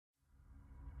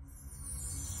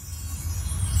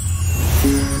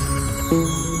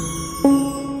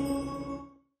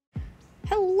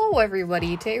Hello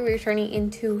everybody, today we're turning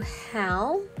into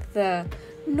Hel, the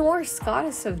Norse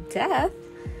goddess of death.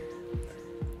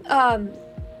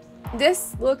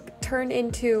 This look turned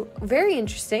into very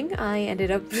interesting. I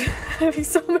ended up having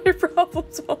so many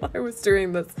problems while I was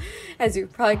doing this. As you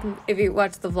probably can, if you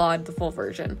watch the vlog, the full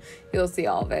version, you'll see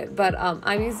all of it. But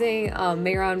I'm using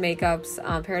Mayron Makeup's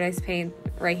Paradise Paint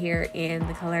right here in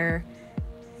the color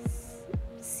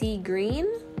Sea Green,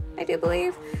 I do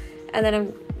believe. And then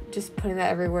I'm just putting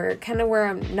that everywhere, kind of where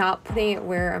I'm not putting it,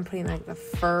 where I'm putting like the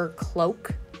fur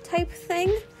cloak type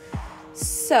thing.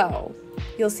 So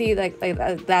you'll see like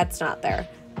that's not there,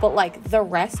 but like the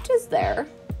rest is there.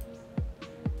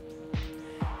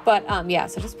 But yeah,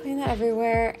 so just putting that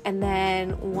everywhere, and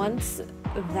then once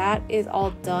that is all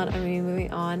done, I'm gonna be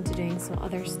moving on to doing some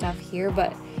other stuff here.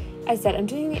 But as I said, I'm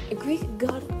doing a Greek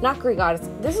god, not Greek goddess.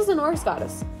 This is a Norse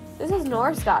goddess. This is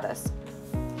Norse goddess.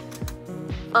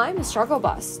 I'm a struggle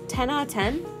bus. 10 out of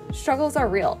 10. Struggles are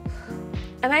real.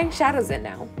 I'm adding shadows in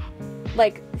now.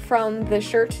 Like from the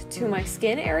shirt to my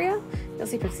skin area. You'll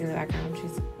see Pixie in the background.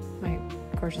 She's my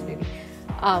gorgeous baby.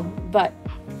 But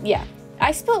yeah,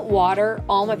 I spilt water,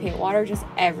 all my paint water, just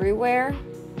everywhere.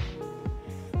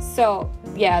 So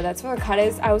yeah, that's where the cut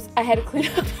is. I had to clean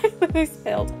up. I literally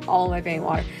spilled all my paint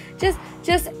water.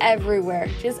 Just everywhere.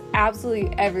 Just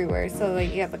absolutely everywhere. So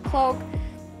like you have the cloak.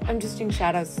 I'm just doing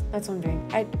shadows. That's what I'm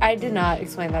doing. I did not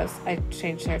explain those. I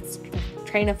changed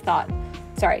train of thought.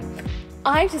 Sorry.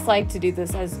 I just like to do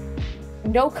this as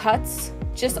no cuts,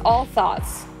 just all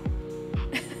thoughts.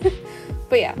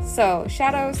 But yeah, so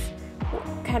shadows,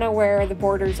 kind of where the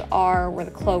borders are, where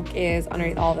the cloak is,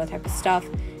 underneath all that type of stuff.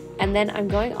 And then I'm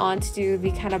going on to do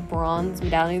the kind of bronze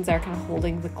medallions that are kind of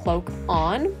holding the cloak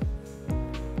on.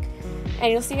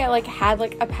 And you'll see I like had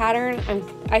like a pattern.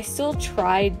 I still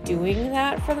tried doing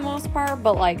that for the most part,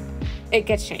 but like it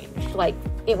gets changed. Like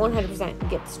it 100%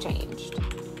 gets changed.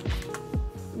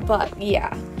 But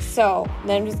yeah, so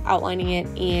then I'm just outlining it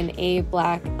in a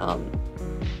black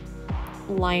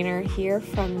liner here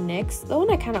from NYX. The one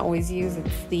I kind of always use,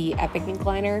 it's the Epic ink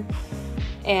liner.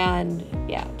 And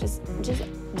yeah, just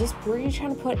really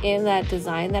trying to put in that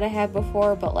design that I had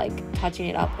before, but like touching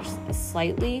it up just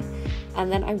slightly. And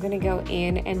then I'm going to go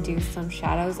in and do some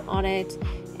shadows on it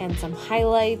and some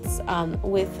highlights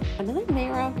with another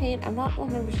Mayron paint. I'm not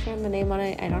 100% sure the name on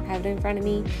it. I don't have it in front of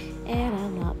me, and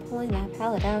I'm not pulling that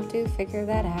palette out to figure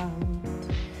that out.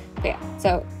 But yeah,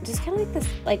 so just kind of like this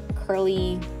like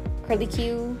curly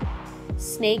Q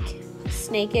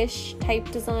snake-ish type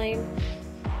design.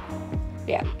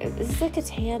 Yeah, this is like a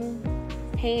tan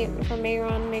paint from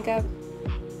Mayron Makeup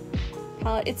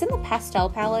palette. It's in the pastel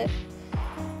palette.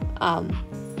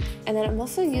 And then I'm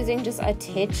also using just a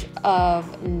titch of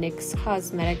NYX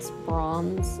Cosmetics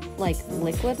bronze like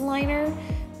liquid liner,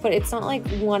 but it's not like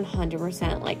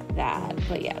 100% like that.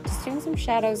 But yeah, just doing some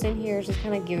shadows in here, just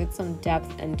kind of give it some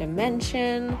depth and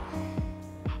dimension.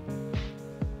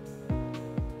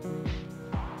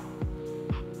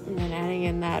 And then adding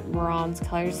in that bronze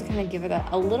color just to kind of give it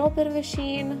a little bit of a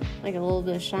sheen, like a little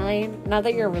bit of shine. Not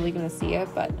that you're really going to see it,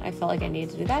 but I felt like I needed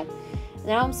to do that.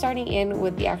 Now I'm starting in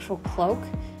with the actual cloak.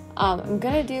 I'm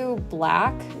going to do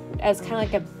black as kind of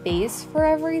like a base for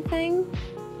everything.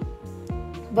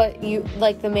 But you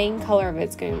like the main color of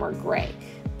it's going to be more gray.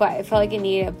 But I felt like it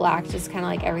needed black, just kind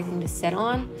of like everything to sit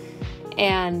on.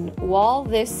 And while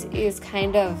this is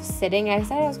kind of sitting, I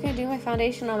decided I was going to do my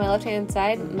foundation on my left-hand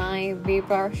side. My V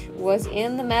brush was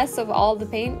in the mess of all the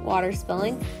paint water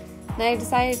spilling. And I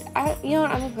decided, you know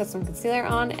what, I'm going to put some concealer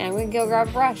on and I'm going to go grab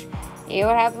a brush. You know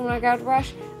what happened when I grabbed a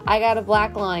brush? I got a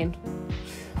black line.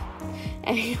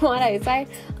 And you know what I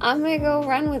decided? I'm going to go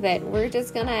run with it. We're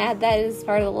just going to add that as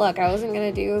part of the look. I wasn't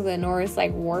going to do the Norse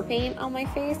like war paint on my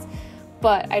face,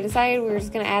 but I decided we were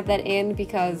just going to add that in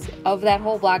because of that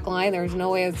whole black line. There was no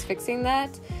way I was fixing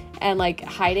that and like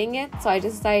hiding it. So I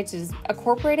just decided to just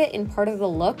incorporate it in part of the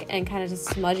look and kind of just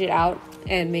smudge it out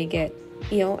and make it,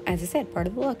 you know, as I said, part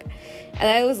of the look. And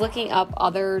I was looking up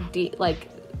other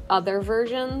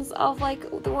versions of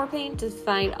like the war paint to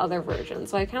find other versions.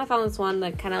 So I kind of found this one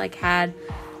that kind of like had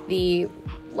the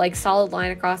like solid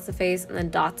line across the face and then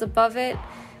dots above it.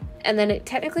 And then it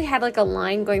technically had like a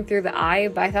line going through the eye,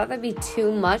 but I thought that'd be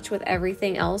too much with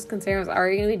everything else, considering I was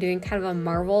already going to be doing kind of a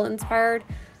Marvel inspired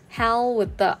Hel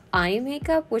with the eye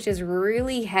makeup, which is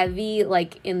really heavy,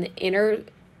 like in the inner,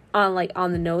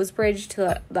 on the nose bridge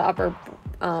to the upper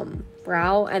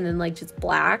brow, and then like just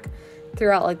black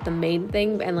throughout like the main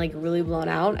thing and like really blown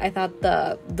out. I thought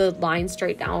the line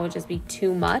straight down would just be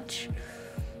too much,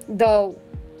 though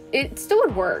it still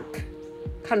would work.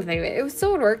 kind of think of it. It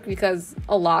still would work because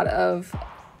a lot of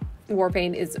war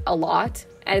paint is a lot,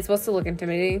 and it's supposed to look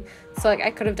intimidating. So, like,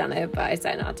 I could have done it, but I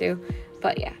decided not to.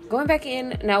 But yeah, going back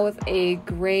in now with a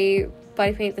gray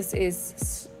body paint. This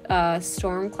is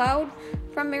Storm Cloud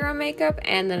from Mirror Makeup,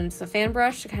 and then it's a fan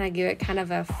brush to kind of give it kind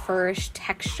of a furish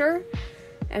texture.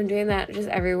 I'm doing that just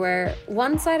everywhere.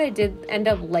 One side I did end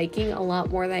up liking a lot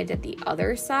more than I did the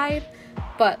other side,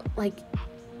 but like,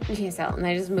 you can't tell. And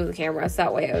I just moved the camera so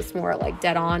that way it was more like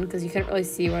dead on, because you couldn't really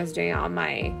see what I was doing on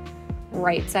my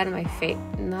right side of my face.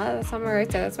 No, that's not my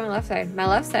right side, that's my left side. My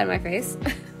left side of my face.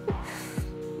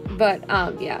 But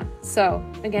yeah, so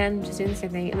again, just doing the same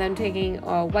thing. And then taking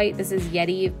white, this is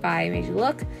Yeti by Made You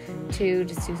Look, to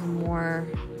just do some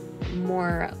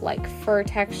more like fur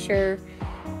texture,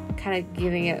 kind of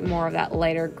giving it more of that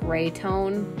lighter gray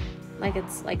tone, like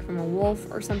it's like from a wolf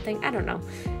or something, I don't know.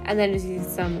 And then just using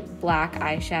some black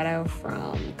eyeshadow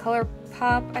from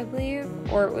ColourPop, I believe,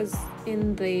 or it was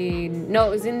in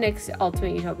NYX's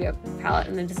Ultimate Utopia palette,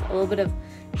 and then just a little bit of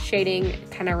shading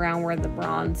kind of around where the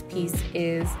bronze piece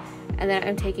is. And then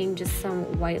I'm taking just some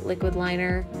white liquid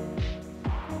liner.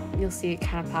 You'll see it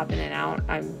kind of pop in and out.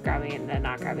 I'm grabbing it and then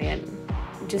not grabbing it,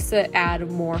 just to add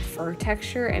more fur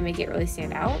texture and make it really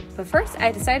stand out. But first,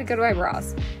 I decided to go to my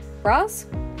brows. Brows?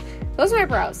 Those are my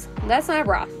brows. That's not my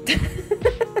bra.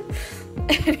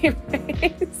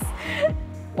 Anyways,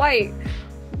 white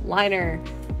liner.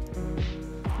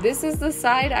 This is the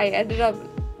side I ended up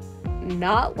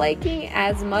not liking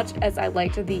as much as I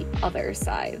liked the other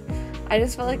side. I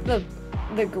just felt like the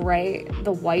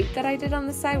white that I did on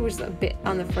the side was a bit,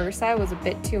 on the first side was a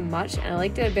bit too much, and I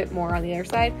liked it a bit more on the other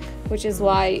side, which is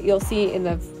why you'll see in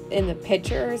the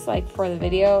pictures, like for the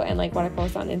video and like what I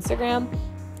post on Instagram,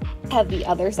 have the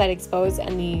other side exposed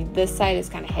and this side is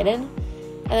kind of hidden.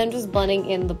 And then just blending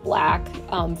in the black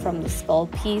from the skull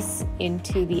piece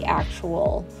into the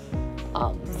actual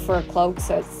fur cloak,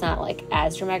 so it's not like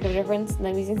as dramatic of a difference. And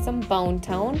I'm using some bone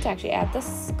tone to actually add the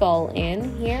skull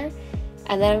in here.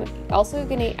 And then I'm also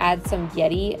going to add some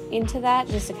Yeti into that,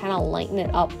 just to kind of lighten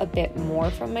it up a bit more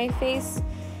from my face.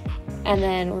 And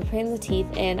then we're putting the teeth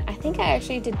in. I think I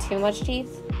actually did too much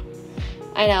teeth.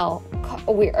 I know,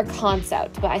 a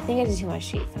concept, but I think I did too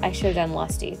much teeth. I should have done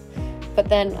less teeth. But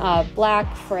then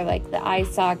black for like the eye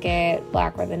socket,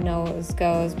 black where the nose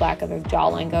goes, black where the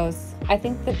jawline goes. I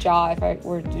think the jaw, if I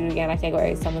were to do it again, I take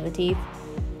away some of the teeth,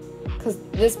 because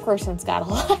this person's got a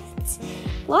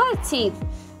lot of teeth.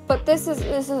 But this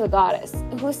is a goddess.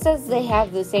 Who says they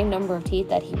have the same number of teeth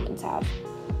that humans have?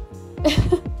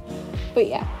 But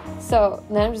yeah, so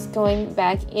then I'm just going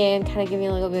back in, kind of giving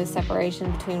a little bit of separation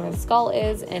between where the skull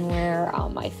is and where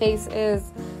my face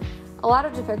is. A lot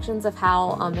of depictions of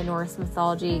how in Norse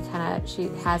mythology, she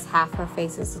has half her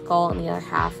face as a skull and the other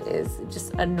half is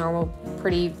just a normal,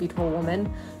 pretty, beautiful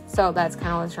woman. So that's kind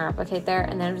of what I was trying to replicate there.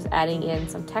 And then I'm just adding in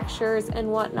some textures and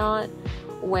whatnot,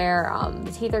 where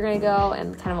the teeth are going to go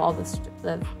and kind of all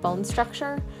the bone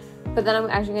structure. But then I'm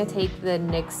actually going to take the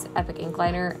NYX Epic Ink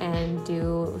Liner and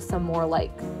do some more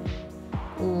like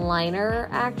liner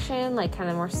action, like kind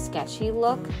of more sketchy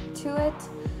look to it.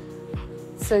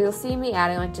 So you'll see me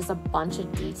adding like just a bunch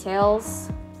of details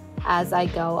as I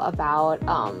go about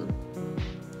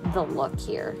the look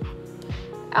here.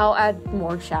 I'll add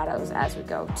more shadows as we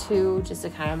go too, just to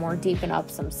kind of more deepen up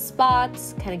some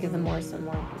spots, kind of give them some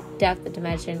more depth and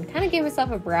dimension, kind of give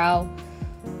myself a brow.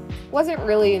 Wasn't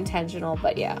really intentional,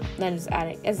 but yeah. Then just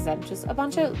adding, as I said, just a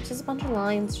bunch of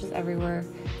lines just everywhere,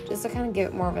 just to kind of give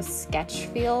it more of a sketch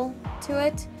feel to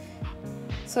it.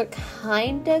 So it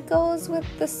kind of goes with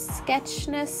the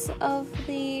sketchness of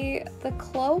the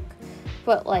cloak,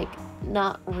 but like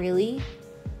not really.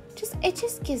 It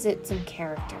just gives it some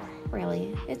character,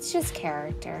 really. It's just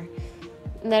character.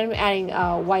 And then I'm adding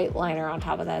white liner on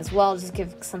top of that as well, just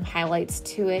give some highlights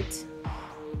to it,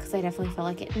 because I definitely felt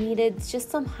like it needed just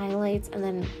some highlights. And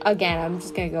then again, I'm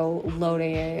just gonna go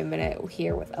loading in a minute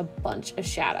here with a bunch of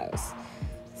shadows.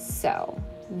 So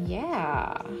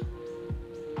yeah.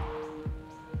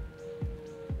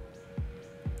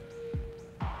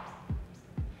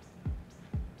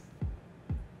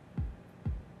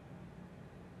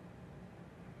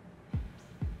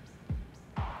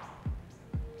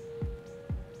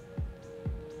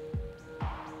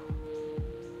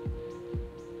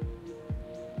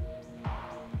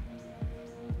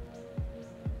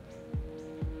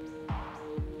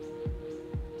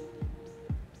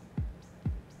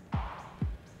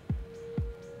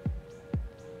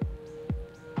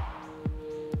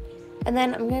 And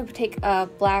then I'm going to take a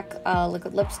black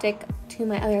liquid lipstick to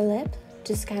my other lip,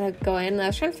 just kind of go in. I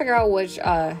was trying to figure out which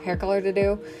hair color to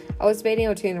do. I was debating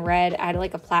between red. I had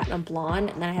like a platinum blonde,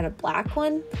 and then I had a black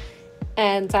one.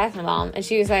 And so I asked my mom, and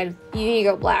she said, you need to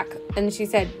go black. And she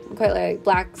said, quite literally,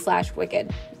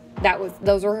 black/wicked.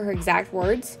 Those were her exact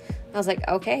words. I was like,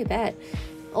 okay, bet.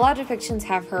 A lot of depictions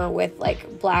have her with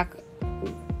like black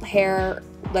hair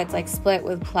that's like split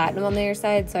with platinum on the other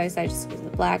side. So I decided just to use the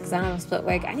black because I don't have a split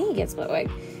wig. I need to get a split wig.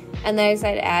 And then I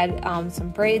decided to add some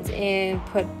braids in,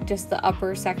 put just the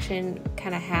upper section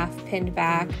kind of half pinned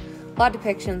back. A lot of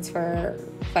depictions for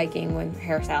Viking when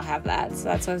hairstyle have that. So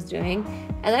that's what I was doing.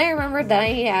 And then I remembered that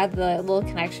I need to add the little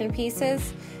connection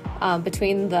pieces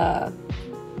between the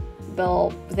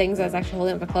little things I was actually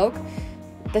holding up the cloak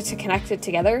to connect it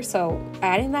together. So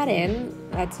adding that in,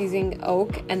 that's using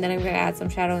oak, and then I'm going to add some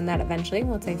shadow in that eventually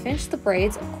once I finish the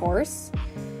braids, of course.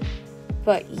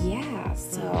 But yeah,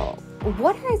 so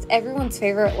what is everyone's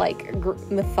favorite like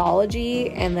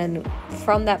mythology, and then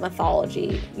from that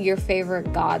mythology, your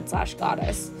favorite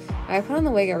god/goddess? I put on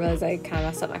the wig, I realized I kind of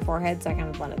messed up my forehead, so I kind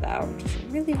of blended that out just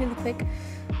really, really quick.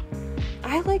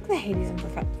 I like the Hades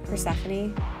and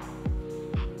Persephone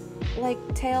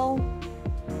like tale.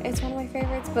 It's one of my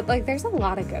favorites, but like there's a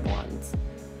lot of good ones.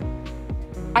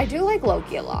 I do like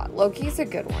Loki a lot. Loki's a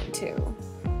good one too.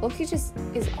 Loki just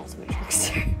is ultimate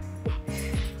trickster.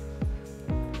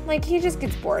 Like he just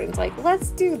gets bored and is like, let's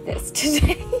do this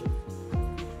today.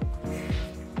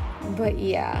 But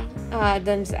yeah,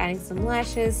 then just adding some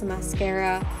lashes, some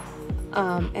mascara,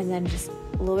 and then just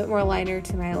a little bit more liner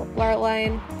to my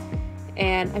line.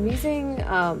 And I'm using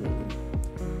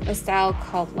a style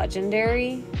called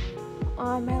Legendary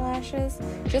on my lashes,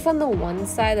 just on the one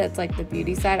side that's like the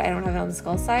beauty side. I don't have it on the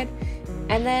skull side.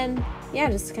 And then yeah,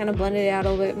 just kind of blend it out a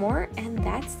little bit more, and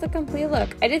that's the complete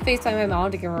look. I did FaceTime my mom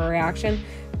to give her a reaction,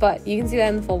 but you can see that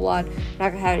in the full vlog. I'm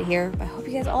not gonna have it here, but I hope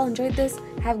you guys all enjoyed this.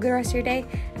 Have a good rest of your day.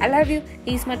 I love you.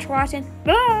 Thanks so much for watching.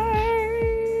 Bye.